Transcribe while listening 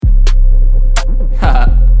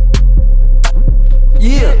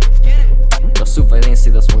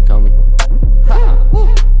see this one coming. Ha!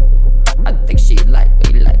 Woo. I think she like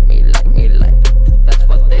me. That's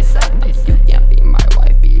what they say. You can't be my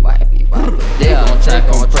wifey. They gon' try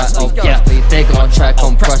compress me, yeah. They gon' try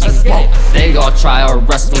compress me, they gon' try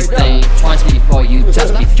arrest me. Think twice before you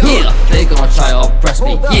test me, yeah. They gon' try oppress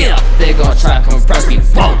me, yeah. They gon' try compress me,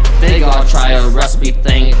 boom. They gon' try arrest me.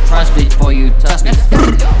 Think twice before you test me.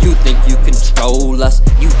 You think you control us?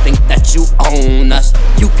 You think that you own us?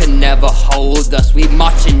 You can never hold us. We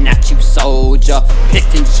marching at you, soldier. Pick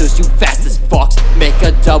and choose, you fast as fucks. Make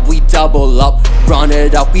a dub, we double up. Run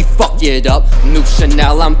it up, we fuck it up. New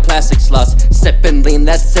Chanel, I'm plastic sluts. Sippin' lean,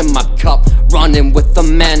 that's in my cup. Running with the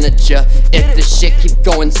manager. If the shit keep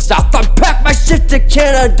going south, I pack my shit to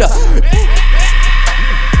Canada.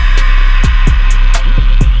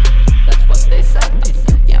 That's what they say.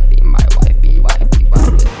 You can't be my wifey.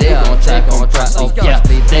 They gon' try compress me, yeah.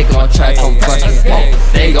 They gon' try compress me,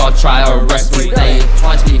 they gon' try arrest me. Think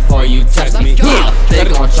twice before you test me, yeah. They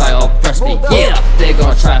gon' try oppress me, yeah. They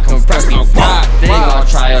gon' try compress me, they gon'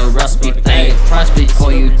 try arrest me. Think twice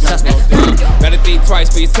before you test me. Better think twice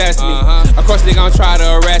before you test me. Of course they gon' try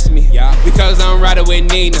to arrest me, because I'm riding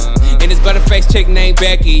with Nina and this butterface chick named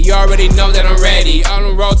Becky. You already know that I'm ready. On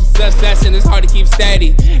the road to success and it's hard to keep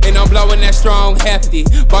steady. And I'm blowing that strong hefty,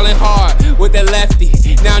 ballin' hard with that lefty.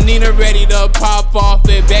 Now Nina ready to pop off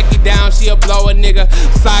and Becky down, she'll blow a nigga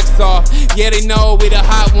socks off. Yeah, they know we the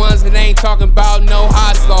hot ones and they ain't talking about no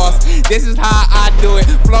hot sauce. This is how I do it.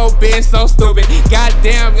 Flow been so stupid.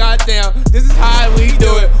 Goddamn, this is how we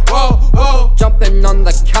do it. Whoa. Jumping on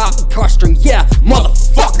the car string, yeah,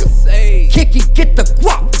 motherfucker. Kick it, get the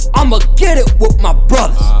guap. I'ma get it with my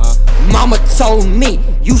brothers. Mama told me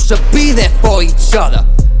you should be there for each other.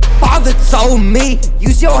 Father told me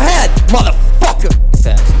use your head, motherfucker.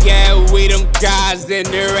 Yeah, we them guys and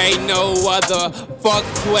there ain't no other. Fuck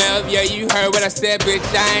 12, yeah, you heard what I said, bitch,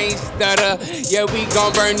 I ain't stutter. Yeah, we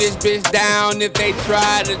gon' burn this bitch down if they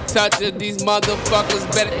try to touch us. These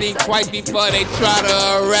motherfuckers better think twice before they try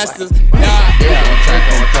to arrest us. They gon' try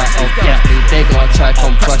compress me, yeah. They gon' try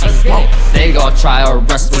compress me, they gon' try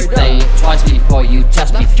arrest me. Think twice before you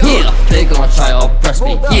test me, yeah. They gon' try oppress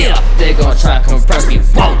me, yeah. They gon' try compress me,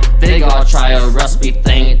 they gon' try arrest me.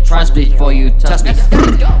 Think twice before you test me.